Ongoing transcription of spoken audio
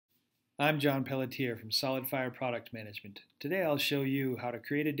I'm John Pelletier from SolidFire Product Management. Today I'll show you how to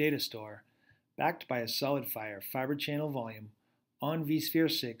create a data store backed by a SolidFire Fibre Channel volume on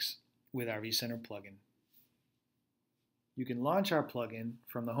vSphere 6 with our vCenter plugin. You can launch our plugin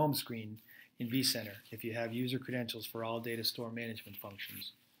from the home screen in vCenter if you have user credentials for all data store management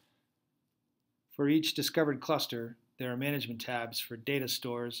functions. For each discovered cluster, there are management tabs for data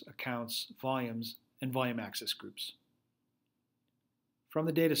stores, accounts, volumes, and volume access groups. From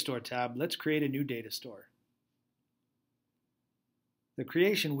the Data Store tab, let's create a new data store. The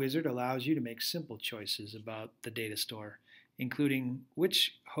Creation wizard allows you to make simple choices about the data store, including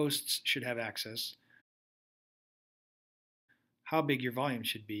which hosts should have access, how big your volume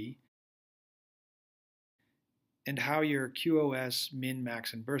should be, and how your QoS, min,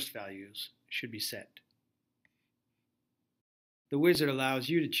 max, and burst values should be set. The wizard allows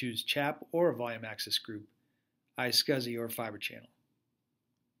you to choose CHAP or a volume access group, iSCSI or Fibre Channel.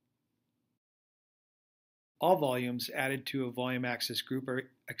 All volumes added to a volume access group are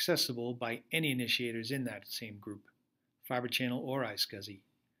accessible by any initiators in that same group, Fibre Channel or iSCSI.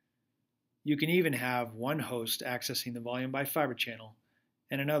 You can even have one host accessing the volume by Fibre Channel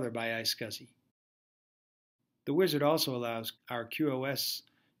and another by iSCSI. The wizard also allows our QoS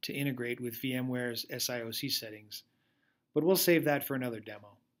to integrate with VMware's SIOC settings, but we'll save that for another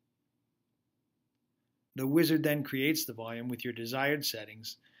demo. The wizard then creates the volume with your desired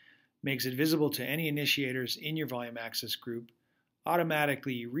settings, makes it visible to any initiators in your volume access group,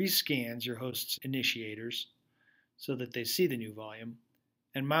 automatically rescans your host's initiators so that they see the new volume,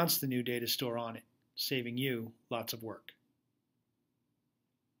 and mounts the new data store on it, saving you lots of work.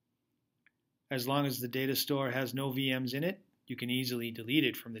 As long as the data store has no VMs in it, you can easily delete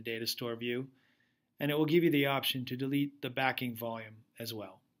it from the data store view, and it will give you the option to delete the backing volume as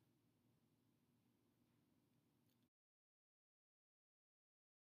well.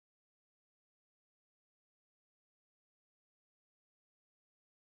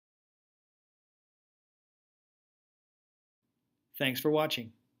 Thanks for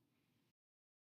watching.